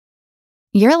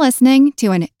You're listening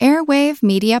to an Airwave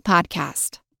Media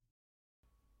Podcast.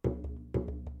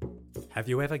 Have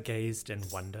you ever gazed in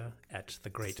wonder at the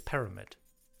Great Pyramid?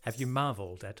 Have you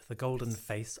marveled at the golden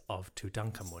face of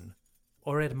Tutankhamun?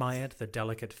 Or admired the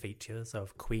delicate features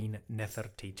of Queen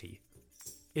Nefertiti?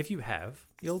 If you have,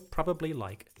 you'll probably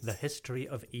like the History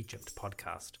of Egypt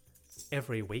podcast.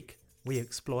 Every week, we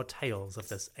explore tales of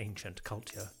this ancient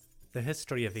culture. The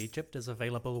History of Egypt is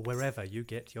available wherever you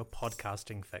get your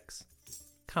podcasting fix.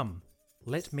 Come,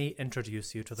 let me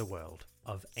introduce you to the world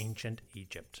of ancient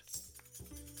Egypt.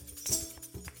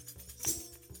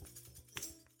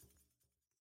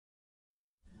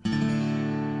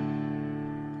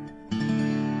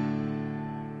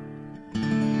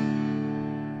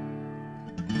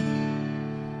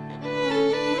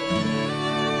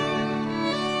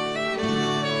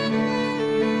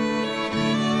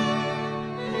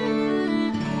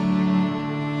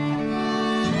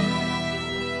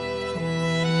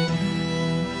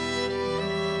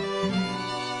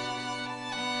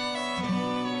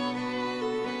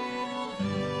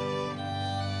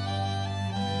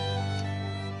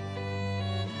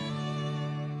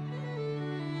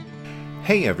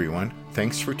 Hey everyone,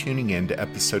 thanks for tuning in to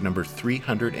episode number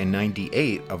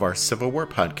 398 of our Civil War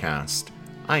podcast.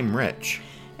 I'm Rich.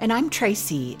 And I'm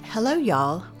Tracy. Hello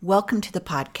y'all, welcome to the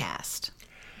podcast.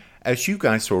 As you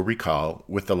guys will recall,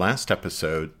 with the last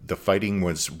episode, the fighting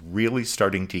was really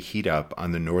starting to heat up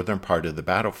on the northern part of the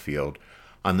battlefield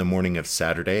on the morning of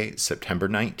Saturday, September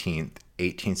 19th,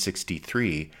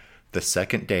 1863, the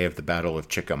second day of the Battle of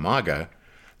Chickamauga,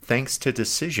 thanks to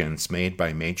decisions made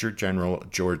by Major General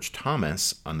George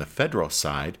Thomas on the Federal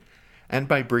side and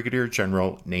by Brigadier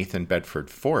General Nathan Bedford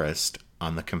Forrest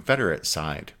on the Confederate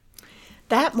side.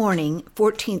 That morning,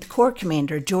 14th Corps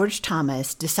Commander George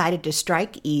Thomas decided to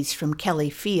strike east from Kelly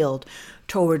Field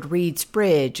toward Reed's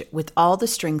Bridge with all the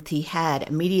strength he had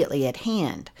immediately at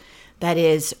hand, that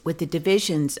is, with the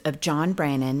divisions of John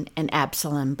Brannan and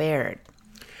Absalom Baird.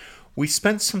 We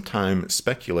spent some time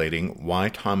speculating why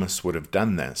Thomas would have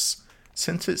done this,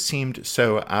 since it seemed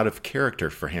so out of character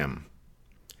for him.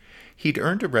 He'd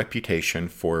earned a reputation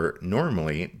for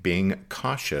normally being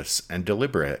cautious and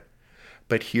deliberate,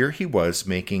 but here he was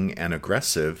making an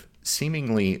aggressive,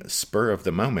 seemingly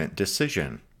spur-of-the-moment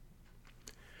decision.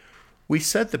 We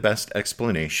said the best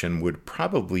explanation would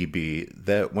probably be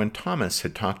that when Thomas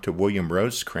had talked to William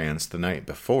Rosecrans the night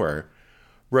before,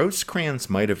 Rosecrans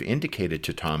might have indicated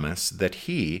to Thomas that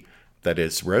he, that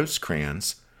is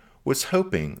Rosecrans, was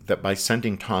hoping that by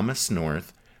sending Thomas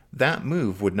north, that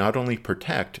move would not only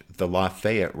protect the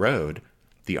Lafayette Road,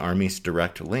 the Army's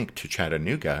direct link to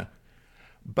Chattanooga,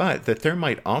 but that there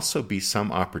might also be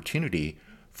some opportunity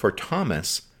for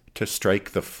Thomas to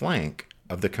strike the flank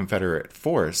of the Confederate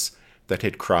force that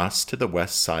had crossed to the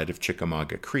west side of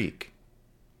Chickamauga Creek.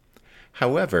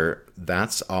 However,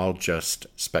 that's all just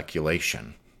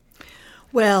speculation.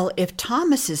 Well, if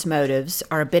Thomas's motives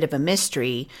are a bit of a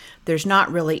mystery, there's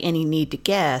not really any need to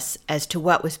guess as to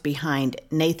what was behind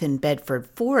Nathan Bedford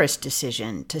Forrest's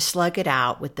decision to slug it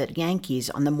out with the Yankees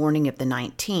on the morning of the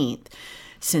 19th,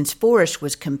 since Forrest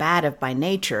was combative by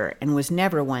nature and was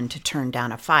never one to turn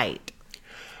down a fight.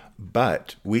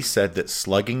 But we said that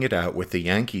slugging it out with the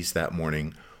Yankees that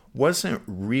morning wasn't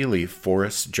really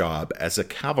Forrest's job as a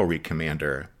cavalry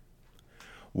commander.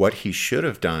 What he should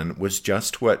have done was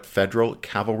just what Federal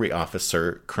cavalry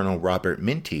officer Colonel Robert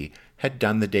Minty had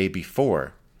done the day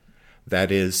before.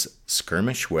 That is,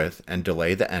 skirmish with and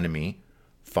delay the enemy,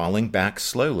 falling back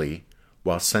slowly,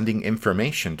 while sending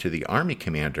information to the Army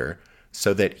commander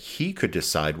so that he could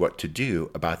decide what to do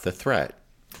about the threat.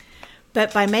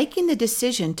 But by making the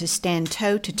decision to stand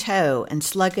toe-to-toe and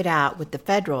slug it out with the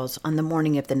Federals on the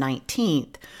morning of the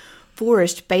 19th,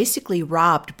 Forrest basically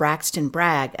robbed Braxton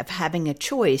Bragg of having a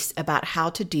choice about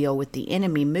how to deal with the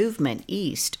enemy movement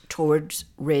east towards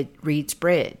Reed's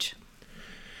Bridge.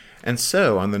 And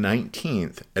so, on the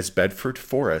 19th, as Bedford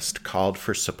Forrest called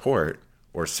for support,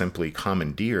 or simply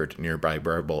commandeered nearby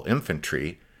rebel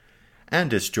infantry,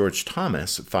 and as George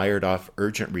Thomas fired off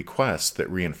urgent requests that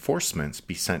reinforcements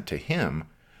be sent to him,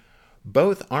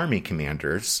 both Army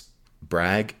commanders,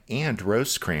 Bragg and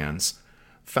Rosecrans,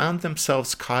 found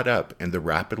themselves caught up in the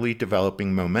rapidly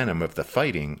developing momentum of the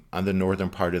fighting on the northern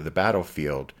part of the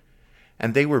battlefield,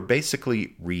 and they were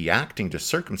basically reacting to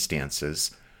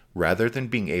circumstances rather than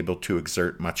being able to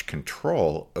exert much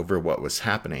control over what was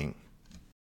happening.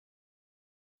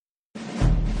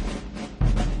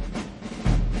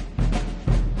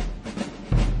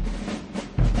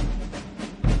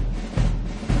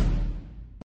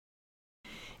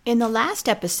 In the last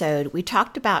episode, we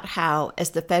talked about how,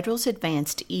 as the Federals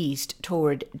advanced east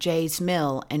toward Jay's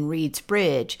Mill and Reed's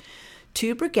Bridge,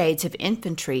 2 brigades of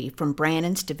infantry from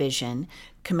Brannan's division,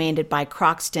 commanded by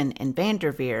Croxton and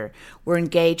Vanderveer, were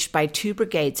engaged by 2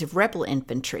 brigades of rebel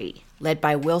infantry, led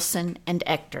by Wilson and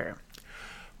Ector.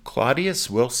 Claudius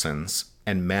Wilson's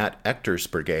and Matt Ector's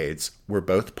brigades were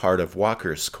both part of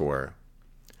Walker's corps.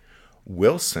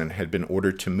 Wilson had been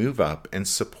ordered to move up and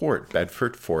support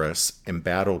Bedford Forrest's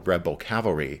embattled rebel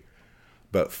cavalry,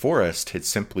 but Forrest had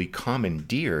simply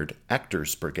commandeered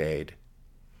Ector's brigade.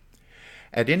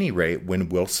 At any rate, when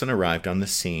Wilson arrived on the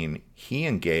scene, he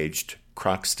engaged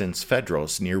Croxton's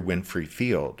Federals near Winfrey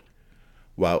Field,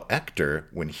 while Ector,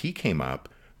 when he came up,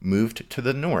 moved to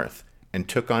the north and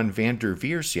took on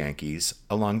Vanderveer's Yankees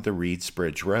along the Reed's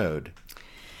Bridge Road.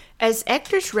 As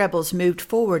Ector's rebels moved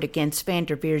forward against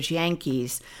Vanderveer's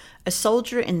Yankees, a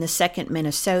soldier in the 2nd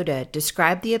Minnesota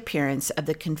described the appearance of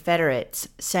the Confederates,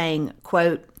 saying,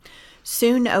 quote,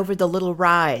 "Soon over the little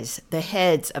rise, the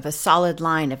heads of a solid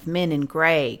line of men in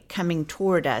gray coming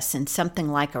toward us in something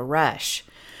like a rush.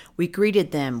 We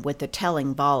greeted them with a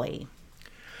telling volley."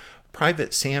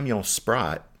 Private Samuel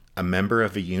Sprott, a member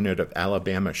of a unit of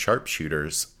Alabama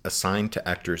sharpshooters assigned to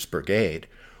Ector's brigade,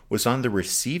 was on the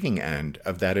receiving end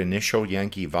of that initial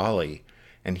Yankee volley,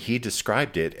 and he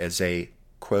described it as a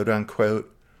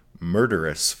quote-unquote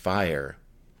murderous fire.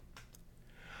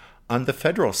 On the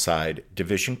Federal side,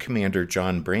 Division Commander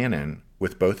John Brannan,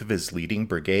 with both of his leading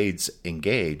brigades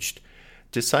engaged,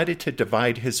 decided to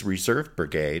divide his reserve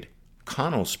brigade,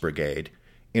 Connell's brigade,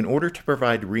 in order to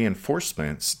provide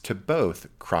reinforcements to both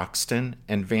Croxton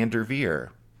and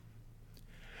Vanderveer.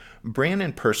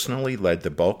 Brannan personally led the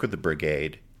bulk of the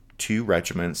brigade, 2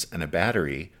 regiments and a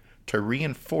battery, to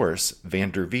reinforce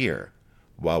Vanderveer,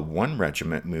 while 1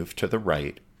 regiment moved to the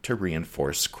right to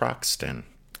reinforce Croxton.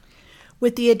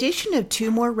 With the addition of 2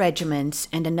 more regiments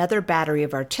and another battery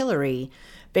of artillery,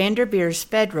 Vanderveer's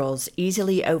Federals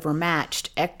easily overmatched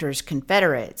Ector's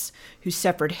Confederates, who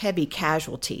suffered heavy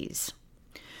casualties.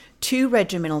 2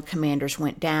 regimental commanders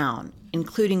went down,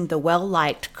 including the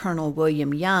well-liked Colonel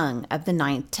William Young of the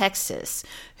 9th Texas,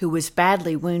 who was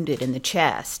badly wounded in the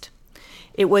chest.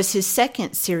 It was his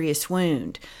 2nd serious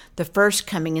wound, the first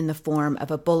coming in the form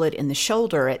of a bullet in the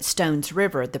shoulder at Stones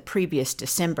River the previous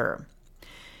December.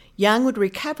 Young would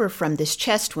recover from this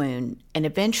chest wound and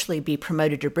eventually be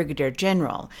promoted to brigadier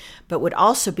general, but would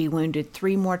also be wounded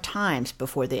 3 more times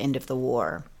before the end of the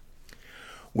war.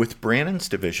 With Brannan's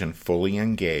division fully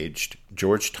engaged,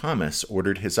 George Thomas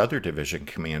ordered his other division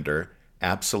commander,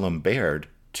 Absalom Baird,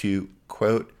 to,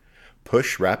 quote,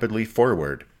 push rapidly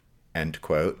forward, end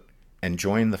quote, and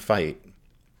join the fight.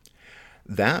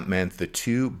 That meant the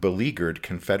 2 beleaguered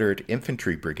Confederate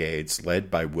infantry brigades led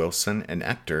by Wilson and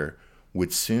Ector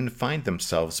would soon find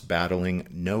themselves battling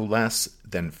no less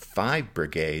than 5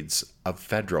 brigades of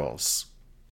Federals.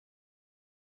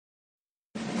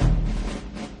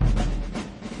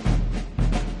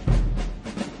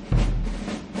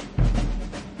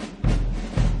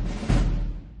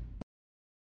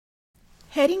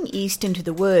 Heading east into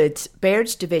the woods,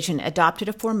 Baird's division adopted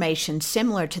a formation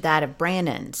similar to that of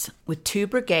Brannan's, with 2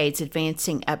 brigades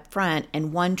advancing up front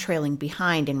and 1 trailing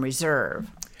behind in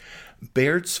reserve.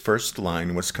 Baird's first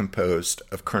line was composed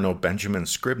of Colonel Benjamin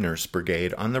Scribner's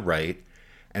brigade on the right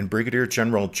and Brigadier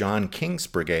General John King's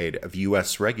brigade of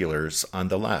U.S. regulars on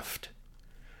the left.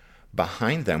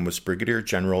 Behind them was Brigadier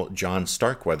General John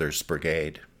Starkweather's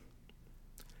brigade.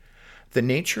 The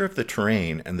nature of the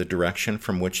terrain and the direction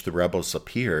from which the rebels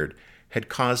appeared had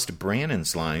caused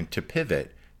Brannan's line to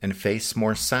pivot and face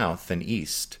more south than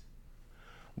east.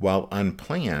 While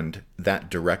unplanned, that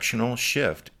directional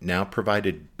shift now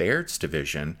provided Baird's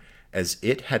division, as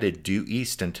it headed due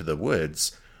east into the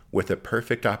woods, with a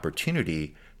perfect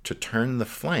opportunity to turn the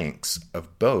flanks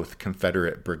of both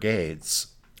Confederate brigades.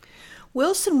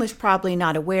 Wilson was probably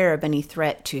not aware of any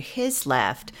threat to his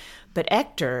left, but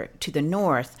Ector, to the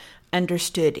north,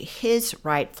 understood his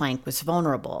right flank was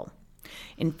vulnerable.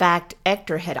 In fact,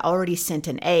 Ector had already sent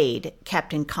an aide,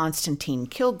 Captain Constantine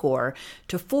Kilgore,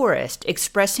 to Forrest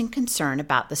expressing concern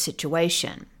about the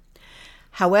situation.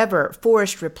 However,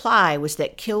 Forrest's reply was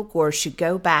that Kilgore should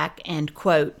go back and,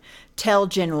 quote, tell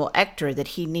General Ector that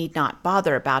he need not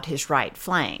bother about his right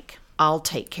flank. I'll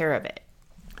take care of it.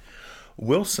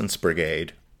 Wilson's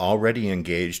brigade, already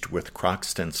engaged with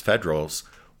Croxton's Federals,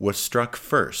 was struck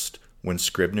first when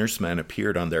Scribner's men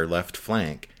appeared on their left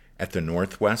flank at the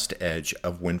northwest edge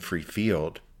of Winfrey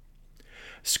Field.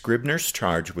 Scribner's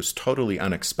charge was totally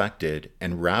unexpected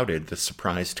and routed the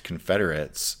surprised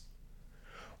Confederates.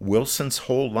 Wilson's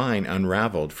whole line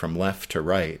unraveled from left to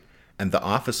right, and the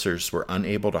officers were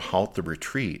unable to halt the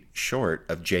retreat short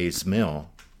of Jay's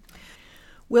Mill.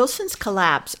 Wilson's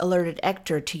collapse alerted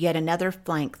Ector to yet another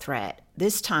flank threat,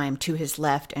 this time to his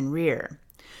left and rear.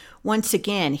 Once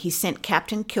again, he sent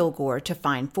Captain Kilgore to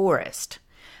find Forrest.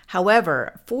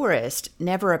 However, Forrest,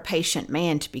 never a patient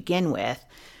man to begin with,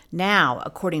 now,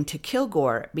 according to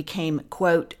Kilgore, became,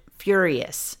 quote,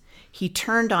 furious. He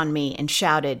turned on me and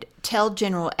shouted, "Tell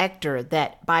General Ector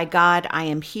that, by God, I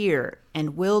am here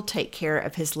and will take care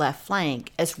of his left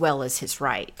flank as well as his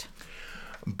right."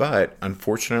 But,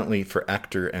 unfortunately for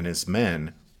Ector and his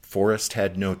men, Forrest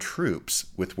had no troops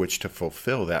with which to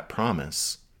fulfill that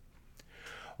promise.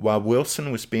 While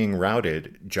Wilson was being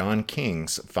routed, John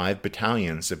King's 5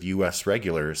 battalions of U.S.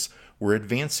 regulars were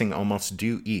advancing almost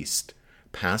due east,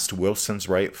 past Wilson's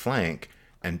right flank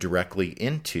and directly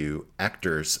into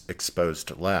Ector's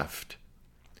exposed left.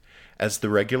 As the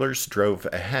regulars drove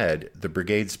ahead, the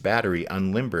brigade's battery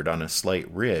unlimbered on a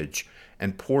slight ridge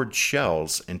and poured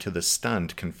shells into the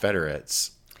stunned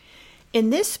Confederates. In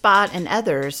this spot and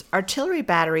others, artillery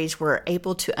batteries were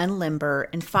able to unlimber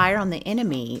and fire on the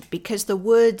enemy because the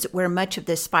woods where much of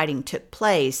this fighting took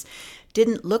place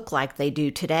didn't look like they do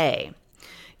today.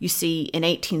 You see, in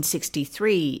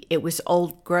 1863, it was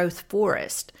old-growth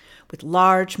forest with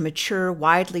large, mature,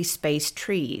 widely spaced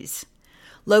trees.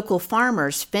 Local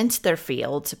farmers fenced their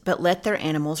fields but let their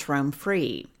animals roam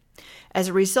free. As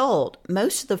a result,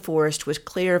 most of the forest was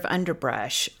clear of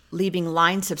underbrush, leaving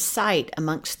lines of sight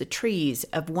amongst the trees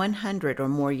of 100 or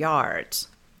more yards.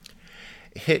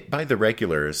 Hit by the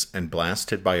regulars and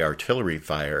blasted by artillery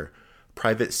fire,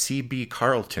 Private C.B.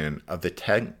 Carleton of the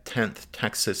 10th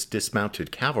Texas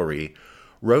Dismounted Cavalry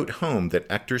wrote home that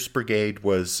Ector's brigade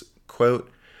was,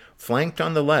 quote, flanked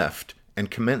on the left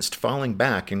and commenced falling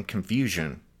back in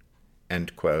confusion,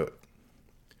 end quote.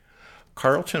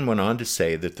 Carleton went on to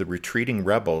say that the retreating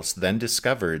rebels then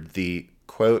discovered the,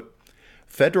 quote,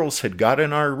 Federals had got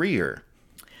in our rear.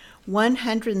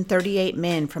 138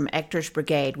 men from Ector's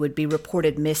brigade would be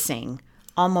reported missing,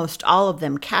 almost all of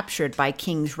them captured by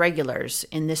King's regulars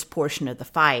in this portion of the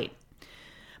fight.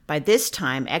 By this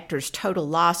time, Ector's total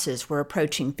losses were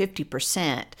approaching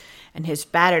 50%, and his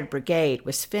battered brigade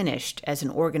was finished as an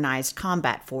organized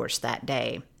combat force that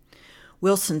day.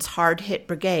 Wilson's hard-hit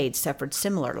brigade suffered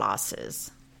similar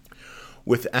losses.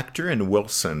 With Ector and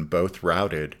Wilson both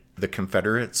routed, the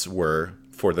Confederates were,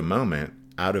 for the moment,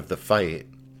 out of the fight.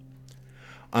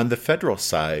 On the Federal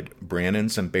side,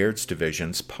 Brannan's and Baird's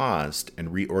divisions paused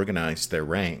and reorganized their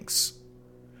ranks.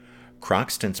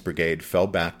 Croxton's brigade fell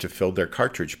back to fill their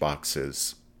cartridge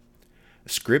boxes.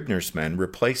 Scribner's men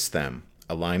replaced them,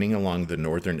 aligning along the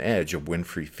northern edge of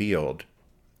Winfrey Field.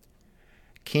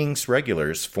 King's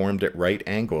regulars formed at right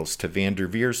angles to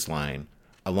Vanderveer's line,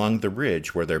 along the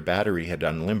ridge where their battery had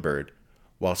unlimbered,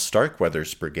 while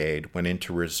Starkweather's brigade went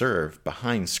into reserve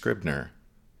behind Scribner.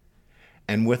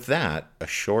 And with that, a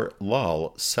short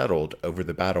lull settled over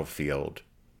the battlefield.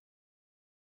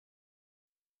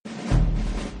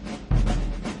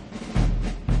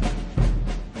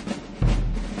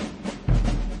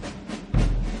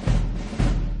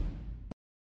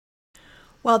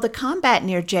 While the combat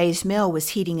near Jay's Mill was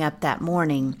heating up that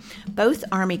morning, both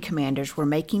Army commanders were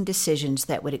making decisions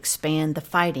that would expand the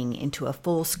fighting into a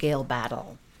full-scale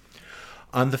battle.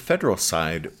 On the Federal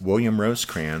side, William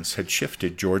Rosecrans had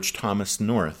shifted George Thomas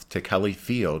north to Kelly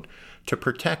Field to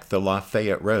protect the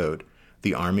Lafayette Road,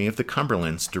 the Army of the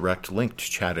Cumberland's direct link to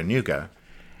Chattanooga,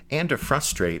 and to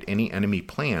frustrate any enemy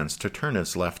plans to turn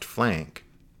his left flank.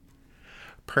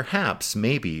 Perhaps,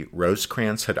 maybe,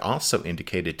 Rosecrans had also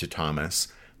indicated to Thomas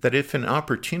that if an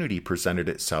opportunity presented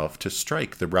itself to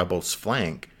strike the rebels'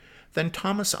 flank, then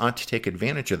Thomas ought to take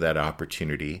advantage of that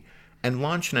opportunity and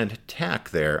launch an attack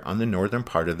there on the northern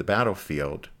part of the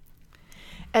battlefield.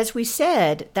 As we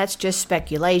said, that's just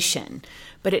speculation,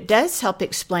 but it does help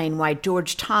explain why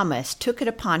George Thomas took it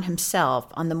upon himself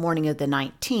on the morning of the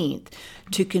 19th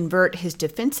to convert his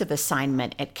defensive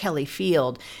assignment at Kelly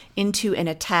Field into an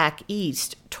attack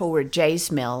east toward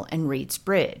Jay's Mill and Reed's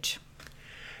Bridge.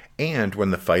 And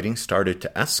when the fighting started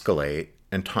to escalate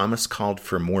and Thomas called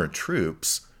for more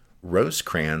troops,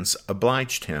 Rosecrans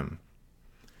obliged him.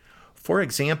 For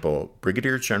example,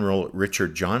 Brigadier General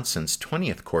Richard Johnson's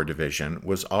 20th Corps Division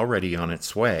was already on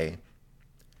its way.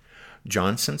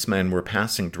 Johnson's men were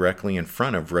passing directly in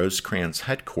front of Rosecrans'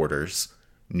 headquarters,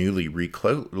 newly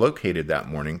relocated that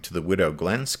morning to the Widow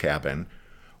Glenn's cabin,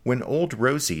 when Old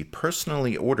Rosie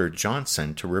personally ordered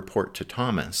Johnson to report to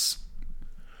Thomas.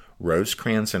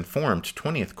 Rosecrans informed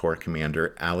 20th Corps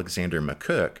Commander Alexander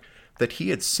McCook that he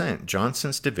had sent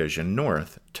Johnson's division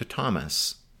north to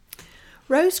Thomas.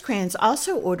 Rosecrans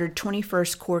also ordered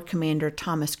 21st Corps Commander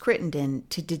Thomas Crittenden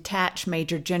to detach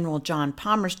Major General John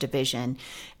Palmer's division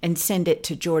and send it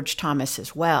to George Thomas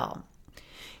as well.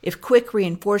 If quick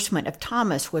reinforcement of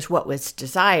Thomas was what was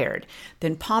desired,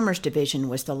 then Palmer's division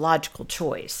was the logical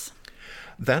choice.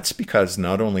 That's because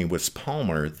not only was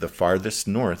Palmer the farthest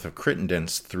north of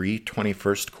Crittenden's three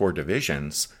 21st Corps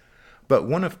divisions, but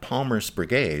one of Palmer's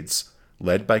brigades,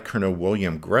 led by Colonel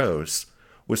William Gross,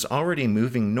 was already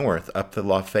moving north up the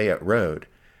Lafayette Road,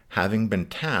 having been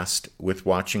tasked with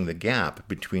watching the gap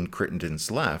between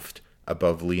Crittenden's left,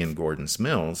 above Lee and Gordon's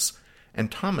Mills, and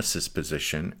Thomas's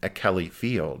position at Kelly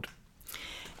Field.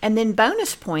 And then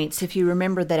bonus points if you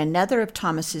remember that another of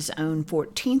Thomas's own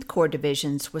 14th Corps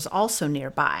divisions was also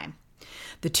nearby.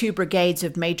 The two brigades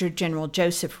of Major General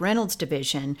Joseph Reynolds'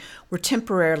 division were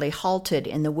temporarily halted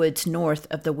in the woods north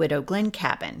of the Widow Glen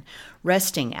cabin,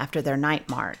 resting after their night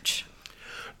march.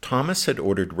 Thomas had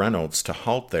ordered Reynolds to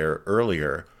halt there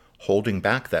earlier, holding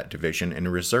back that division in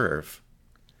reserve.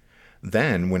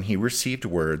 Then, when he received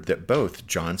word that both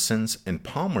Johnson's and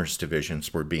Palmer's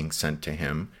divisions were being sent to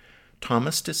him,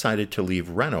 Thomas decided to leave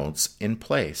Reynolds in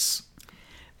place.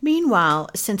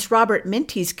 Meanwhile, since Robert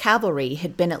Minty's cavalry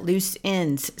had been at loose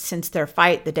ends since their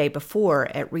fight the day before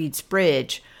at Reed's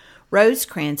Bridge,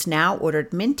 Rosecrans now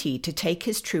ordered Minty to take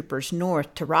his troopers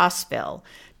north to Rossville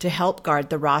to help guard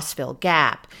the Rossville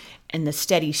Gap and the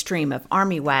steady stream of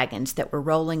army wagons that were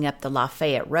rolling up the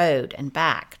Lafayette Road and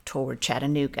back toward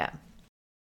Chattanooga.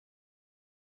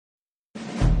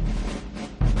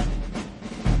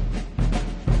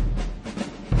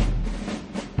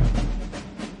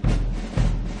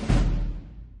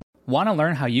 Want to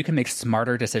learn how you can make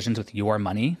smarter decisions with your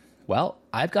money? Well,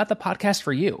 I've got the podcast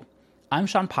for you. I'm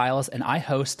Sean Piles, and I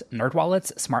host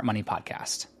NerdWallet's Smart Money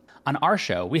Podcast. On our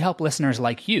show, we help listeners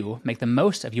like you make the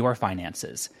most of your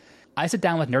finances. I sit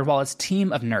down with NerdWallet's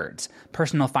team of nerds,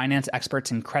 personal finance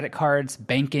experts in credit cards,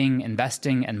 banking,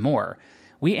 investing, and more.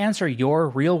 We answer your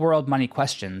real-world money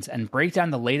questions and break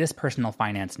down the latest personal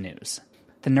finance news.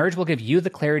 The nerds will give you the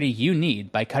clarity you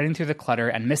need by cutting through the clutter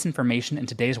and misinformation in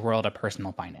today's world of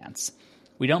personal finance.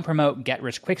 We don't promote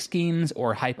get-rich-quick schemes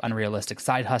or hype unrealistic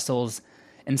side hustles.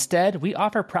 Instead, we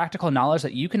offer practical knowledge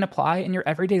that you can apply in your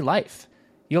everyday life.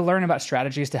 You'll learn about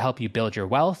strategies to help you build your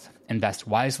wealth, invest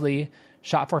wisely,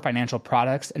 shop for financial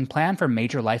products, and plan for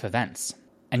major life events.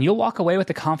 And you'll walk away with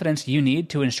the confidence you need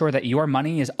to ensure that your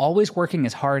money is always working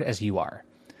as hard as you are.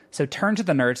 So turn to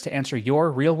the nerds to answer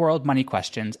your real-world money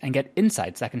questions and get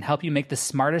insights that can help you make the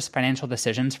smartest financial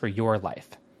decisions for your life.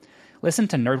 Listen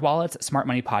to NerdWallet's Smart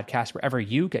Money Podcast wherever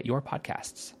you get your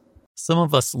podcasts. Some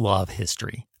of us love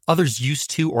history. Others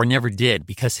used to or never did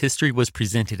because history was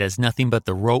presented as nothing but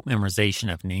the rote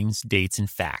memorization of names, dates, and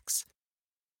facts.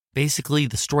 Basically,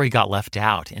 the story got left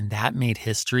out, and that made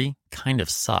history kind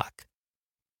of suck.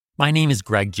 My name is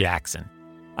Greg Jackson.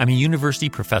 I'm a university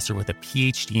professor with a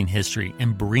PhD in history,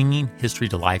 and bringing history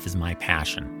to life is my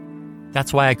passion.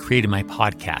 That's why I created my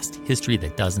podcast, History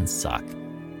That Doesn't Suck.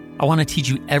 I want to teach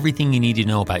you everything you need to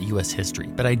know about U.S. history,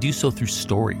 but I do so through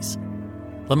stories.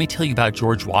 Let me tell you about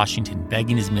George Washington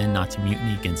begging his men not to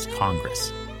mutiny against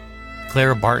Congress,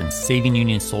 Clara Barton saving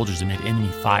Union soldiers amid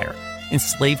enemy fire,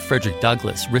 enslaved Frederick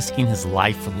Douglass risking his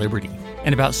life for liberty,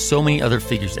 and about so many other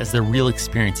figures as their real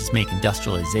experiences make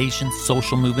industrialization,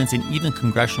 social movements, and even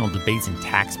congressional debates and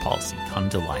tax policy come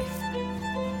to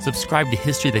life. Subscribe to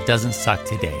History That Doesn't Suck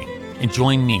today, and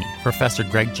join me, Professor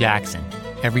Greg Jackson,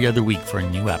 every other week for a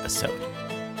new episode,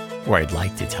 where I'd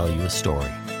like to tell you a story.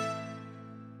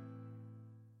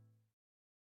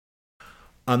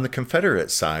 On the Confederate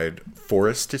side,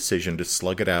 Forrest's decision to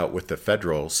slug it out with the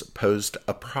Federals posed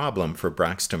a problem for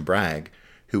Braxton Bragg,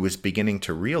 who was beginning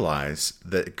to realize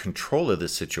that control of the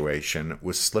situation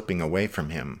was slipping away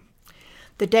from him.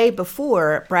 The day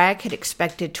before, Bragg had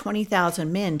expected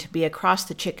 20,000 men to be across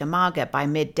the Chickamauga by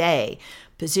midday,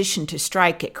 positioned to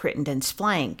strike at Crittenden's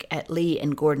flank at Lee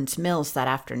and Gordon's Mills that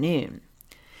afternoon.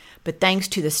 But thanks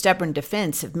to the stubborn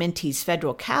defense of Minty's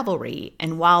Federal Cavalry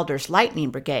and Wilder's Lightning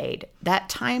Brigade, that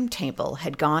timetable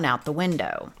had gone out the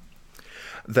window.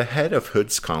 The head of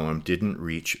Hood's column didn't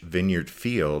reach Vineyard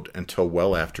Field until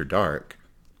well after dark.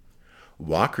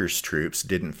 Walker's troops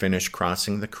didn't finish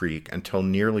crossing the creek until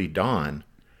nearly dawn,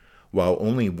 while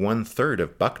only 1/3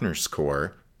 of Buckner's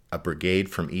corps, a brigade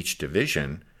from each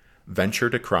division,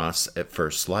 ventured across at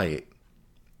first light.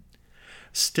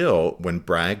 Still, when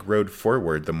Bragg rode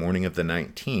forward the morning of the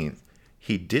 19th,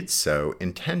 he did so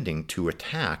intending to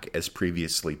attack as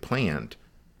previously planned.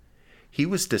 He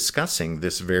was discussing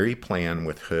this very plan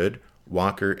with Hood,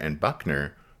 Walker, and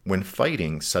Buckner when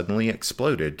fighting suddenly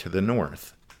exploded to the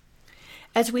north.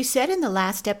 As we said in the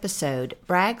last episode,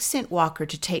 Bragg sent Walker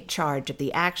to take charge of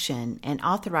the action and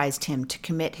authorized him to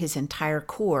commit his entire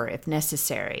corps if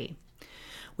necessary.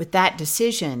 With that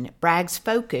decision, Bragg's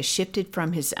focus shifted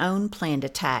from his own planned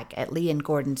attack at Lee and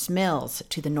Gordon's Mills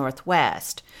to the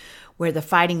northwest, where the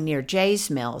fighting near Jay's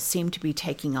Mill seemed to be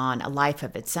taking on a life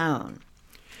of its own.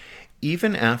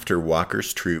 Even after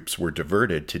Walker's troops were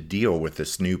diverted to deal with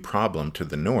this new problem to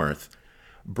the north,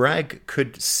 Bragg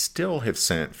could still have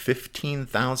sent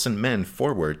 15,000 men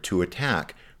forward to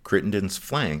attack Crittenden's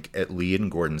flank at Lee and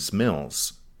Gordon's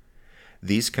Mills.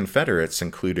 These Confederates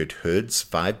included Hood's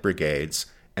 5 brigades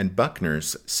and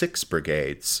Buckner's 6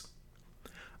 brigades.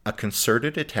 A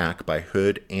concerted attack by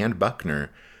Hood and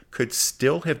Buckner could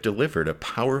still have delivered a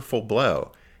powerful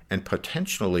blow and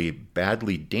potentially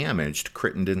badly damaged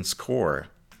Crittenden's corps.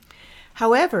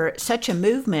 However, such a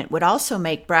movement would also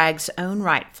make Bragg's own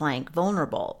right flank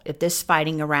vulnerable if this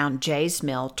fighting around Jay's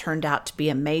Mill turned out to be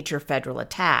a major Federal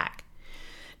attack.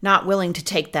 Not willing to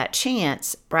take that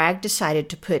chance, Bragg decided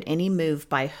to put any move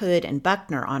by Hood and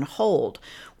Buckner on hold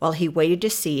while he waited to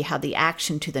see how the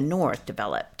action to the north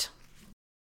developed.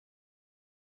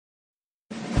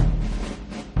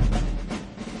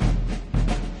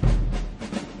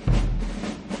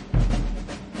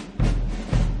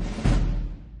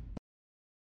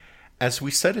 As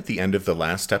we said at the end of the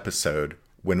last episode,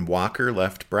 when Walker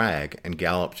left Bragg and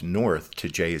galloped north to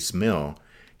Jay's Mill,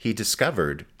 he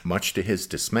discovered, much to his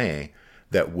dismay,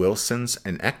 that Wilson's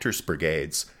and Ector's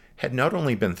brigades had not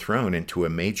only been thrown into a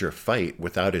major fight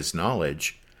without his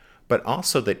knowledge, but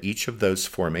also that each of those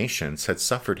formations had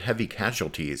suffered heavy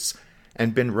casualties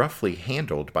and been roughly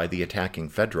handled by the attacking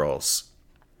Federals.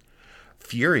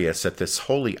 Furious at this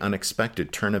wholly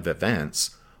unexpected turn of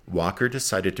events, Walker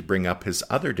decided to bring up his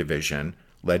other division,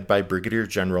 led by Brigadier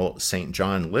General St.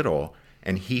 John Little,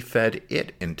 and he fed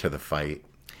it into the fight.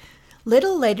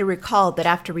 Little later recalled that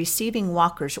after receiving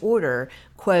Walker's order,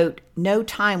 quote, "No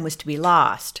time was to be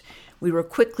lost. We were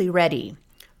quickly ready.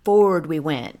 Forward we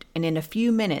went, and in a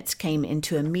few minutes came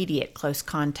into immediate close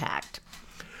contact."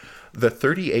 The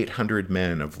 3,800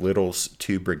 men of Little's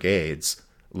 2 brigades,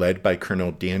 led by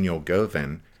Colonel Daniel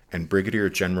Govan and Brigadier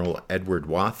General Edward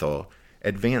Wathel,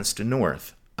 advanced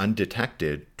north,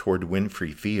 undetected, toward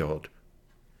Winfrey Field.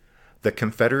 The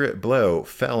Confederate blow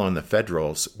fell on the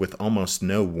Federals with almost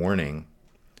no warning.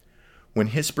 When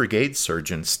his brigade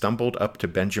surgeon stumbled up to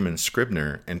Benjamin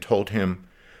Scribner and told him,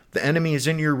 "The enemy is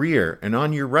in your rear and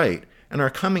on your right, and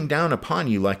are coming down upon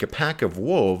you like a pack of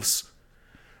wolves,"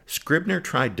 Scribner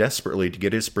tried desperately to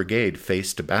get his brigade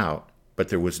faced about, but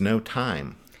there was no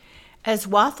time. As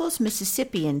Wathel's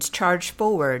Mississippians charged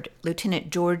forward, Lieutenant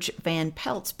George Van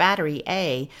Pelt's Battery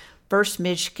A, 1st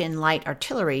Michigan Light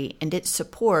Artillery, and its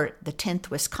support, the 10th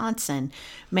Wisconsin,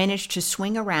 managed to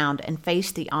swing around and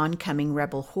face the oncoming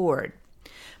rebel horde.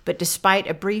 But despite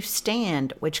a brief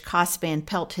stand, which cost Van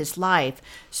Pelt his life,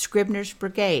 Scribner's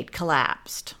brigade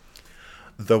collapsed.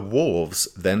 The wolves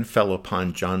then fell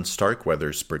upon John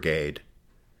Starkweather's brigade.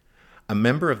 A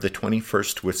member of the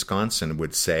 21st Wisconsin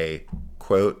would say,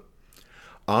 quote,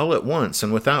 "All at once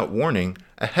and without warning,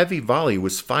 a heavy volley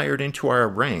was fired into our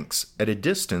ranks at a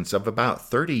distance of about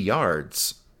 30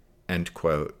 yards." End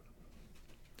quote.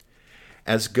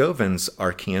 As Govan's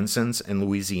Arkansans and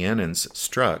Louisianans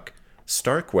struck,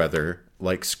 Starkweather,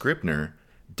 like Scribner,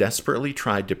 desperately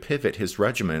tried to pivot his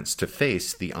regiments to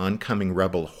face the oncoming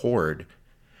rebel horde,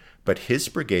 but his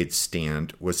brigade's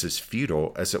stand was as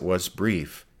futile as it was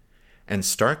brief, and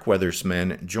Starkweather's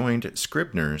men joined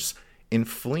Scribner's in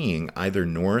fleeing either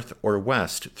north or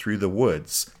west through the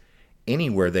woods,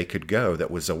 anywhere they could go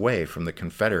that was away from the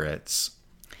Confederates.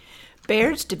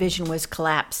 Baird's division was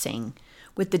collapsing.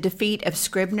 With the defeat of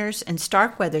Scribner's and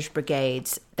Starkweather's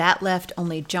brigades, that left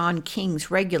only John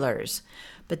King's regulars,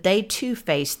 but they too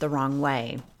faced the wrong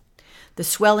way. The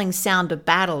swelling sound of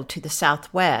battle to the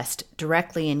southwest,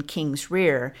 directly in King's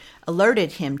rear,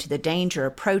 alerted him to the danger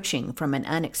approaching from an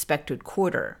unexpected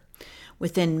quarter.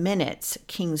 Within minutes,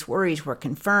 King's worries were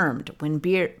confirmed when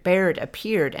Baird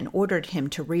appeared and ordered him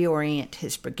to reorient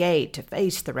his brigade to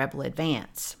face the rebel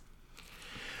advance.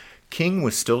 King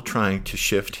was still trying to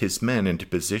shift his men into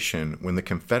position when the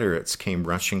Confederates came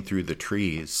rushing through the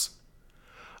trees.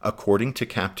 According to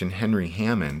Captain Henry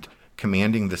Hammond,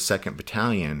 commanding the 2nd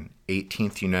Battalion,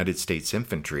 18th United States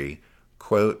Infantry,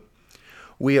 quote,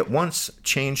 "We at once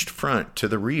changed front to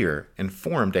the rear and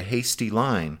formed a hasty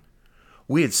line.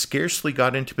 We had scarcely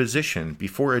got into position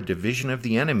before a division of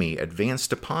the enemy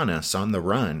advanced upon us on the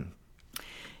run."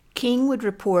 King would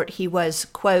report he was,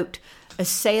 quote,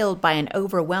 "assailed by an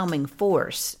overwhelming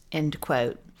force," end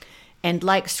quote, And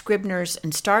like Scribner's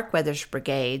and Starkweather's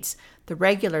brigades, the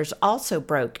regulars also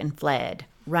broke and fled,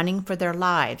 running for their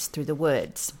lives through the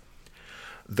woods.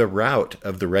 The rout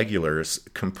of the regulars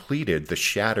completed the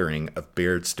shattering of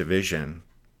Baird's division.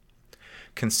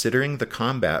 Considering the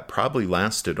combat probably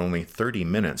lasted only 30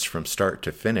 minutes from start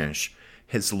to finish,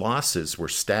 his losses were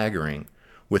staggering,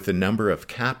 with the number of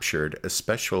captured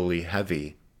especially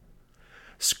heavy.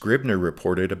 Scribner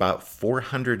reported about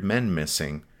 400 men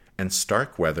missing, and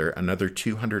Starkweather another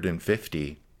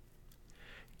 250.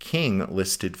 King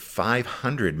listed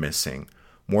 500 missing,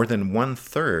 more than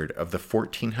one-third of the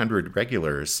 1,400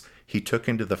 regulars he took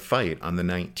into the fight on the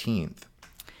 19th.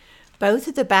 Both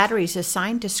of the batteries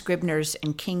assigned to Scribner's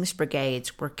and King's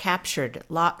brigades were captured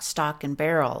lock, stock, and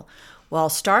barrel, while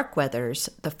Starkweather's,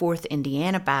 the 4th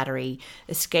Indiana Battery,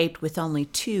 escaped with only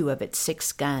 2 of its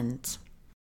 6 guns.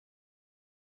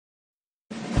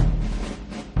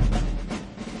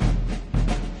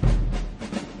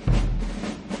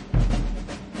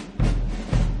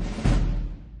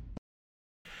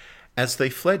 As they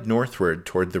fled northward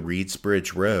toward the Reed's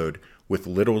Bridge Road, with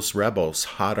Little's rebels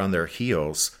hot on their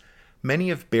heels,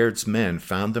 many of Baird's men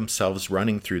found themselves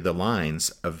running through the lines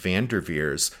of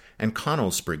Vanderveer's and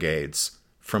Connell's brigades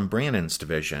from Brannan's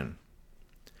division.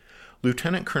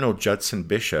 Lieutenant Colonel Judson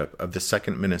Bishop of the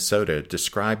 2nd Minnesota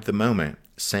described the moment,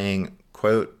 saying,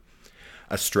 quote,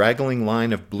 "A straggling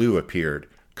line of blue appeared,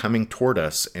 coming toward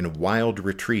us in wild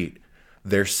retreat,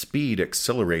 their speed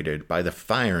accelerated by the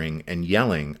firing and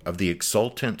yelling of the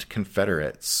exultant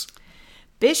Confederates."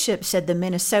 Bishop said the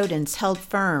Minnesotans held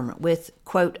firm with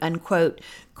quote-unquote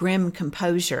grim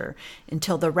composure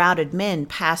until the routed men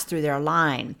passed through their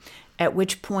line, at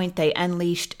which point they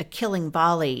unleashed a killing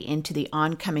volley into the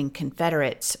oncoming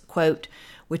Confederates, quote,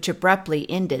 which abruptly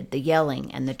ended the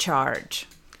yelling and the charge.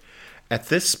 At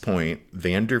this point,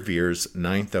 Vanderveer's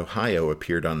 9th Ohio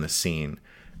appeared on the scene,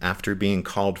 after being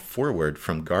called forward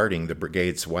from guarding the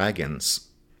brigade's wagons.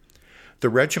 The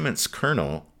regiment's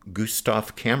colonel,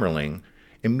 Gustav Kamerling,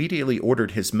 immediately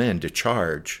ordered his men to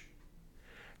charge.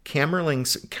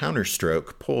 Kamerling's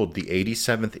counterstroke pulled the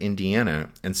 87th Indiana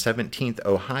and 17th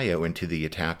Ohio into the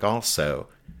attack also,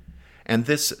 and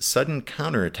this sudden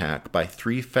counterattack by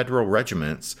 3 Federal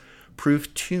regiments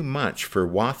proved too much for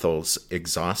Wathle's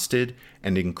exhausted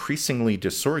and increasingly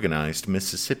disorganized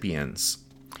Mississippians.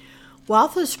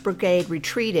 Wathle's brigade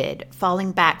retreated,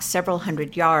 falling back several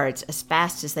hundred yards as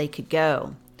fast as they could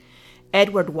go.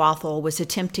 Edward Wathle was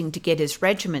attempting to get his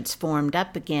regiments formed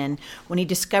up again when he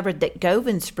discovered that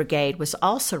Govin's brigade was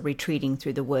also retreating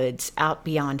through the woods out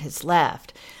beyond his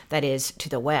left, that is, to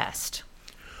the west.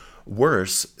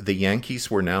 Worse, the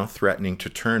Yankees were now threatening to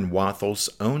turn Wathle's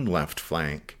own left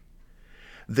flank.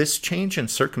 This change in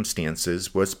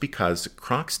circumstances was because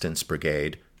Croxton's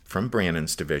brigade, from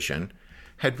Brannan's division,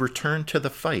 had returned to the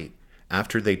fight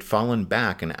after they'd fallen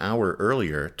back an hour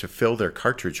earlier to fill their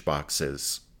cartridge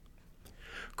boxes.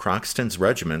 Croxton's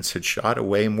regiments had shot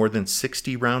away more than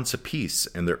 60 rounds apiece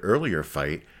in their earlier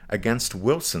fight against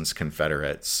Wilson's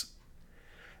Confederates.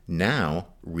 Now,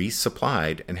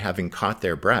 resupplied and having caught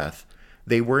their breath,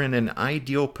 they were in an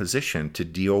ideal position to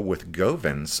deal with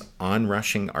Govin's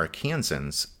onrushing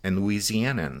Arkansans and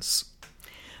Louisianans.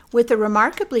 With a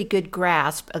remarkably good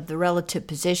grasp of the relative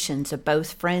positions of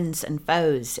both friends and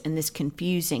foes in this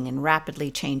confusing and rapidly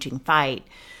changing fight,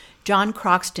 John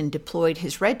Croxton deployed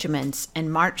his regiments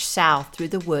and marched south through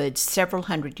the woods several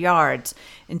hundred yards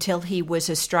until he was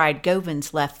astride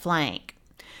Govin's left flank.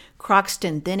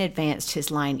 Croxton then advanced his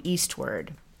line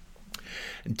eastward.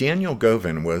 Daniel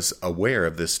Govan was aware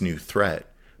of this new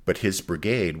threat, but his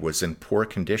brigade was in poor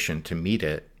condition to meet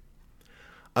it.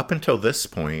 Up until this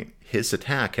point, his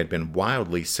attack had been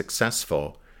wildly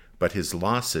successful, but his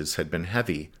losses had been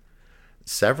heavy.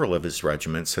 Several of his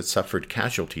regiments had suffered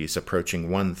casualties approaching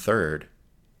 1/3.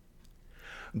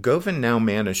 Govan now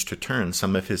managed to turn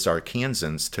some of his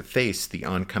Arkansans to face the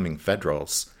oncoming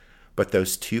Federals, but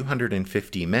those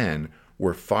 250 men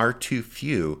were far too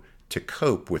few to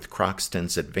cope with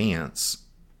Croxton's advance.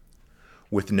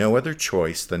 With no other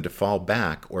choice than to fall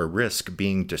back or risk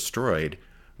being destroyed,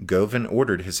 Govan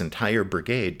ordered his entire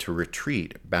brigade to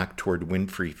retreat back toward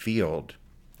Winfrey Field.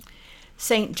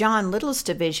 St. John Little's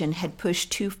division had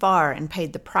pushed too far and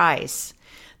paid the price.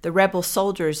 The rebel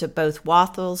soldiers of both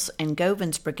Wathle's and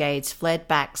Govin's brigades fled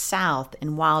back south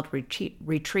in wild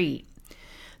retreat.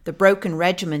 The broken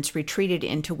regiments retreated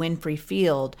into Winfrey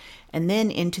Field and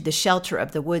then into the shelter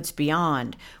of the woods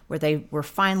beyond, where they were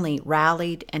finally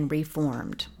rallied and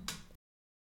reformed.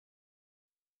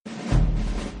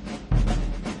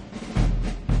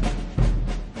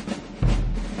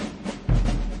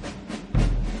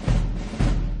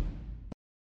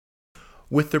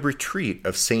 With the retreat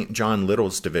of St. John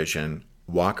Little's division,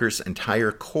 Walker's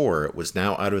entire corps was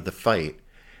now out of the fight,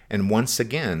 and once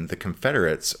again the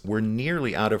Confederates were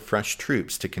nearly out of fresh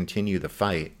troops to continue the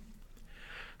fight.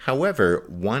 However,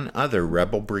 one other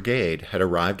rebel brigade had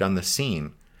arrived on the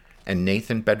scene, and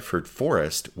Nathan Bedford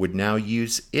Forrest would now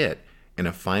use it in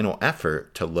a final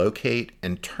effort to locate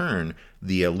and turn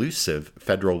the elusive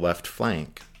Federal left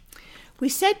flank. We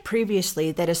said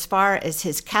previously that as far as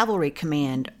his cavalry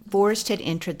command, Forrest had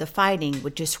entered the fighting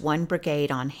with just one brigade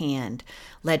on hand,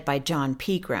 led by John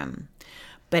Pegram.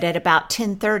 But at about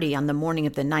 10:30 on the morning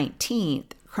of the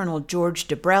 19th, Colonel George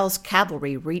Debrell's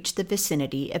cavalry reached the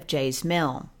vicinity of Jay's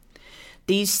Mill.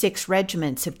 These 6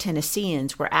 regiments of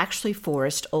Tennesseans were actually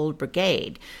Forrest's old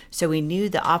brigade, so he knew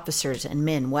the officers and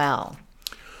men well.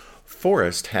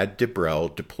 Forrest had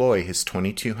Debrell deploy his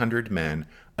 2,200 men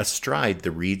astride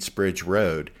the Reed's Bridge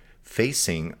Road,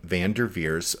 facing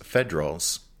Vanderveer's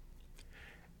Federals.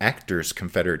 Ector's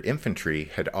Confederate infantry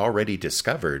had already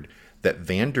discovered that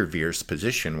Vanderveer's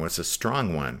position was a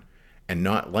strong one, and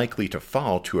not likely to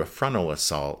fall to a frontal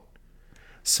assault.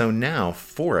 So now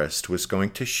Forrest was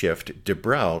going to shift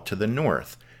Debrell to the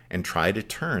north and try to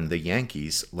turn the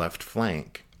Yankees' left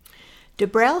flank.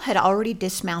 Debrell had already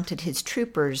dismounted his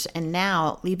troopers, and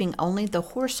now, leaving only the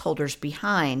horse holders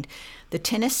behind, the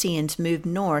Tennesseans moved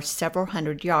north several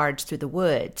hundred yards through the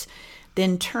woods,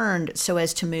 then turned so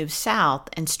as to move south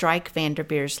and strike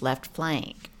Vanderveer's left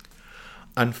flank.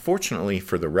 Unfortunately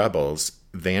for the rebels,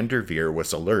 Vanderveer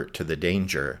was alert to the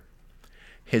danger.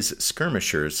 His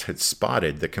skirmishers had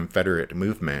spotted the Confederate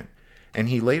movement, and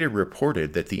he later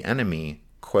reported that the enemy,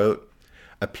 quote,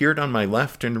 appeared on my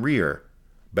left and rear,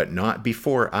 but not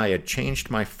before I had changed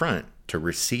my front to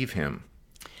receive him.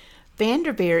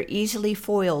 Vanderveer easily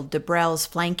foiled Debrell's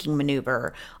flanking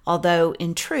maneuver, although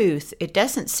in truth it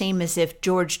doesn't seem as if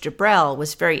George Debrell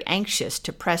was very anxious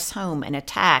to press home an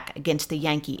attack against the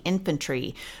Yankee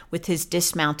infantry with his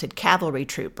dismounted cavalry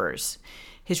troopers.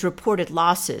 His reported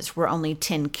losses were only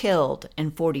 10 killed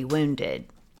and 40 wounded.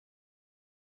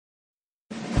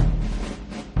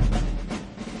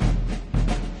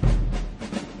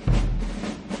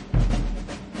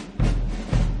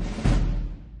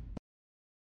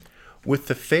 With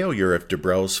the failure of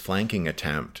Debrell's flanking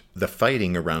attempt, the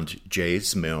fighting around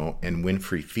Jay's Mill and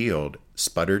Winfrey Field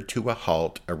sputtered to a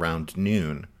halt around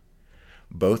noon.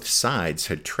 Both sides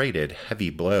had traded heavy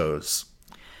blows.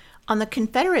 On the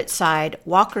Confederate side,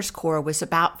 Walker's corps was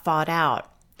about fought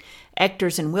out.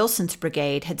 Ector's and Wilson's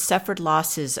brigade had suffered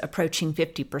losses approaching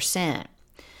 50%.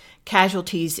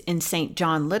 Casualties in St.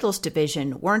 John Little's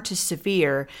division weren't as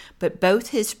severe, but both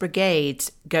his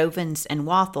brigades, Govin's and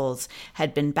Wathle's,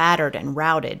 had been battered and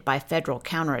routed by Federal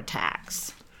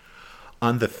counterattacks.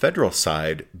 On the Federal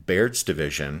side, Baird's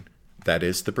division, that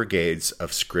is the brigades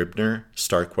of Scribner,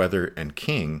 Starkweather, and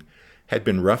King, had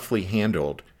been roughly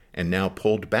handled and now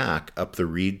pulled back up the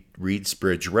Reed's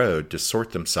Bridge Road to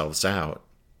sort themselves out.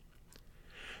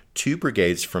 2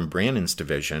 brigades from Brannan's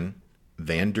division,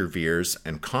 Vanderveer's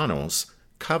and Connell's,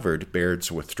 covered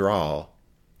Baird's withdrawal.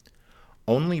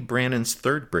 Only Brannan's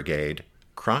 3rd Brigade,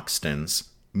 Croxton's,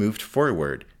 moved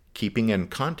forward, keeping in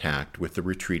contact with the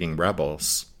retreating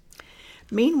rebels.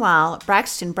 Meanwhile,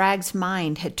 Braxton Bragg's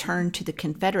mind had turned to the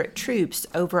Confederate troops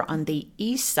over on the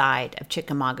east side of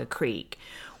Chickamauga Creek,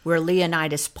 where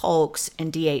Leonidas Polk's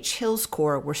and D.H. Hill's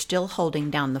corps were still holding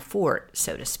down the fort,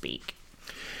 so to speak.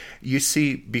 You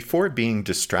see, before being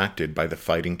distracted by the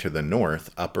fighting to the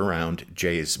north up around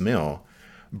Jay's Mill,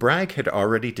 Bragg had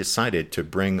already decided to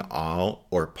bring all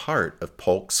or part of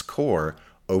Polk's corps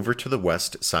over to the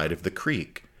west side of the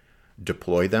creek,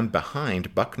 deploy them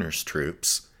behind Buckner's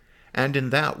troops, and in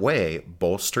that way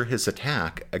bolster his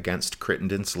attack against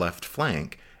Crittenden's left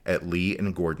flank at Lee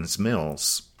and Gordon's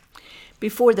Mills.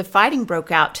 Before the fighting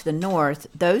broke out to the north,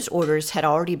 those orders had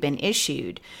already been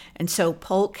issued, and so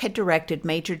Polk had directed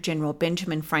Major General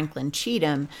Benjamin Franklin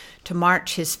Cheatham to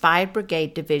march his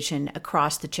 5-brigade division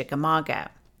across the Chickamauga.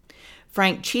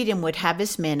 Frank Cheatham would have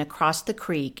his men across the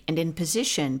creek and in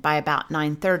position by about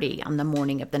 9:30 on the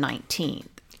morning of the 19th.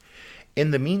 In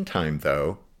the meantime,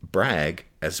 though, Bragg,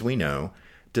 as we know,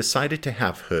 decided to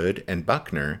have Hood and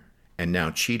Buckner, and now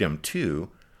Cheatham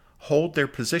too, hold their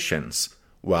positions,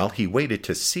 while he waited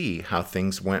to see how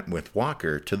things went with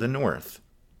Walker to the north.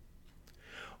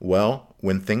 Well,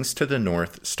 when things to the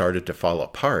north started to fall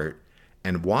apart,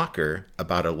 and Walker,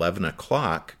 about 11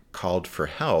 o'clock, called for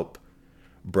help,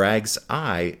 Bragg's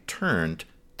eye turned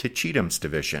to Cheatham's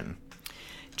division.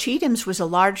 Cheatham's was a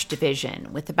large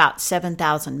division with about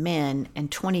 7,000 men and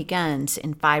 20 guns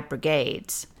in 5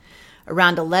 brigades.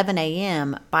 Around 11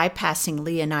 a.m., bypassing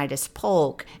Leonidas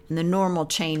Polk in the normal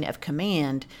chain of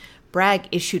command, Bragg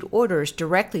issued orders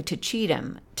directly to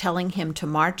Cheatham, telling him to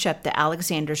march up the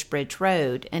Alexander's Bridge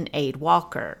Road and aid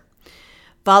Walker.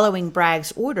 Following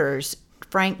Bragg's orders,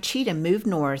 Frank Cheatham moved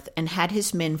north and had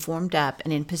his men formed up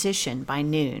and in position by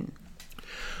noon.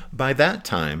 By that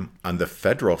time, on the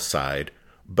Federal side,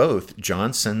 both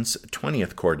Johnson's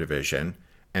 20th Corps Division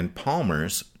and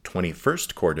Palmer's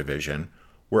 21st Corps Division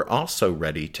were also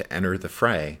ready to enter the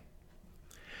fray.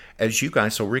 As you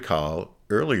guys will recall,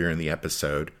 earlier in the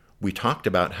episode, we talked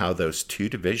about how those two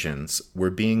divisions were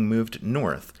being moved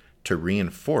north to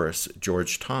reinforce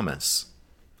George Thomas.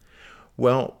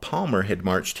 Well, Palmer had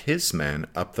marched his men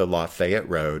up the Lafayette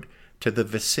Road to the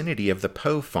vicinity of the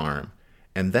Poe Farm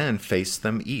and then faced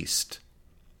them east.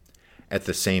 At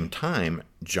the same time,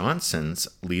 Johnson's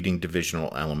leading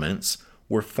divisional elements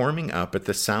were forming up at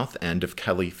the south end of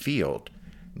Kelly Field,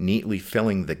 neatly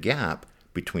filling the gap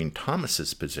between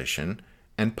Thomas's position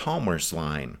and Palmer's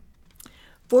line.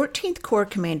 14th Corps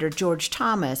Commander George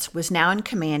Thomas was now in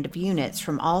command of units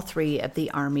from all three of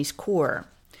the Army's corps.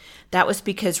 That was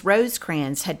because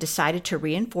Rosecrans had decided to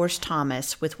reinforce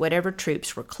Thomas with whatever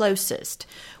troops were closest,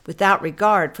 without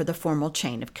regard for the formal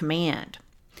chain of command.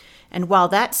 And while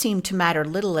that seemed to matter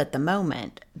little at the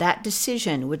moment, that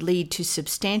decision would lead to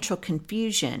substantial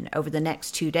confusion over the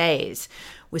next 2 days,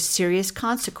 with serious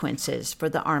consequences for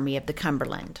the Army of the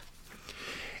Cumberland.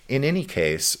 In any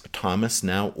case, Thomas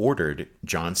now ordered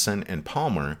Johnson and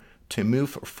Palmer to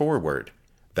move forward,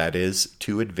 that is,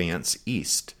 to advance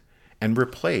east, and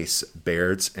replace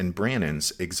Baird's and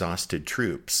Brannan's exhausted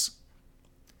troops.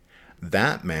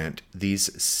 That meant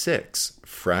these 6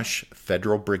 fresh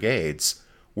Federal brigades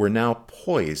were now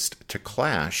poised to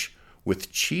clash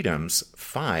with Cheatham's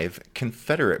 5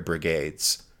 Confederate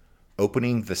brigades,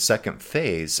 opening the second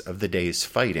phase of the day's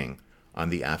fighting on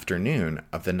the afternoon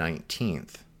of the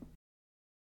 19th.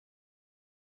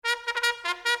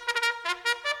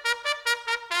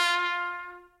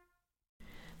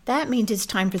 That means it's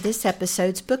time for this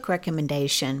episode's book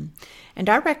recommendation. And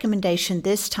our recommendation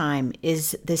this time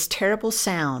is This Terrible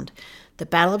Sound, The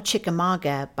Battle of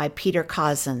Chickamauga by Peter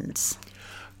Cozzens.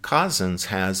 Cozzens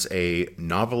has a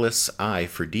novelist's eye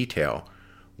for detail,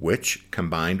 which,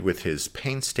 combined with his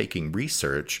painstaking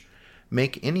research,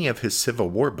 make any of his Civil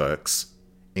War books,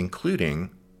 including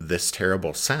This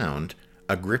Terrible Sound,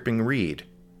 a gripping read.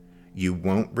 You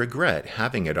won't regret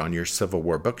having it on your Civil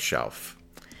War bookshelf.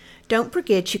 Don't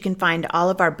forget you can find all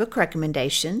of our book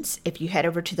recommendations if you head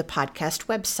over to the podcast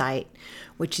website,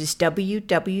 which is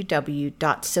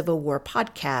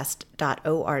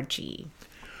www.civilwarpodcast.org.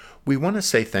 We want to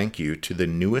say thank you to the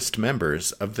newest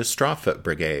members of the Strawfoot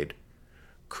Brigade: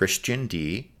 Christian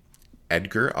D.,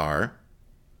 Edgar R.,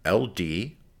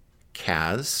 L.D.,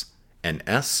 Kaz, and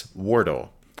S. Wardle.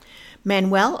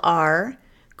 Manuel R.,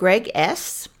 Greg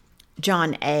S.,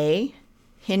 John A.,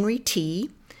 Henry T.,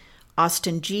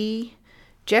 Austin G.,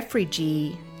 Jeffrey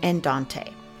G., and Dante.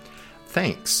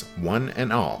 Thanks, one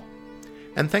and all.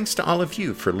 And thanks to all of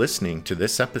you for listening to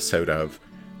this episode of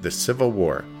The Civil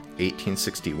War,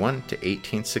 1861 to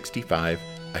 1865,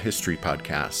 a history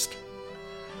podcast.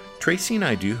 Tracy and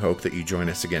I do hope that you join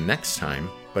us again next time,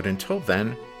 but until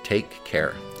then, take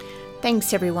care.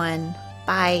 Thanks, everyone.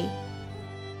 Bye.